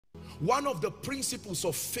One of the principles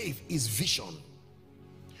of faith is vision.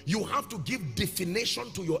 You have to give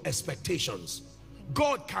definition to your expectations.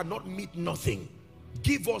 God cannot meet nothing.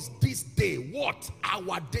 Give us this day what?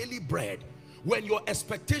 Our daily bread. When your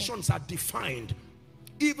expectations are defined,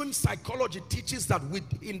 even psychology teaches that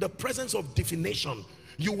in the presence of definition,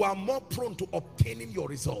 you are more prone to obtaining your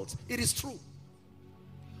results. It is true.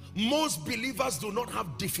 Most believers do not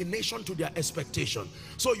have definition to their expectation.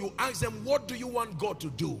 So you ask them, what do you want God to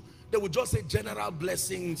do? They will just say general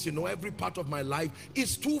blessings, you know, every part of my life.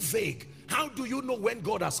 It's too vague. How do you know when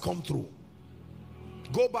God has come through?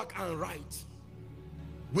 Go back and write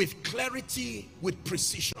with clarity, with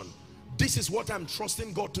precision. This is what I'm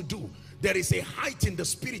trusting God to do. There is a height in the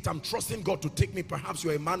spirit I'm trusting God to take me. Perhaps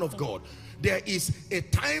you're a man of God. There is a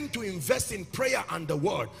time to invest in prayer and the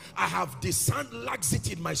word. I have discerned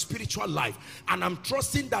laxity in my spiritual life, and I'm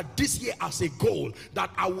trusting that this year as a goal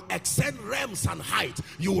that I will extend realms and height.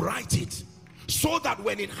 You write it so that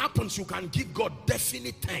when it happens you can give God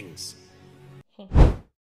definite thanks.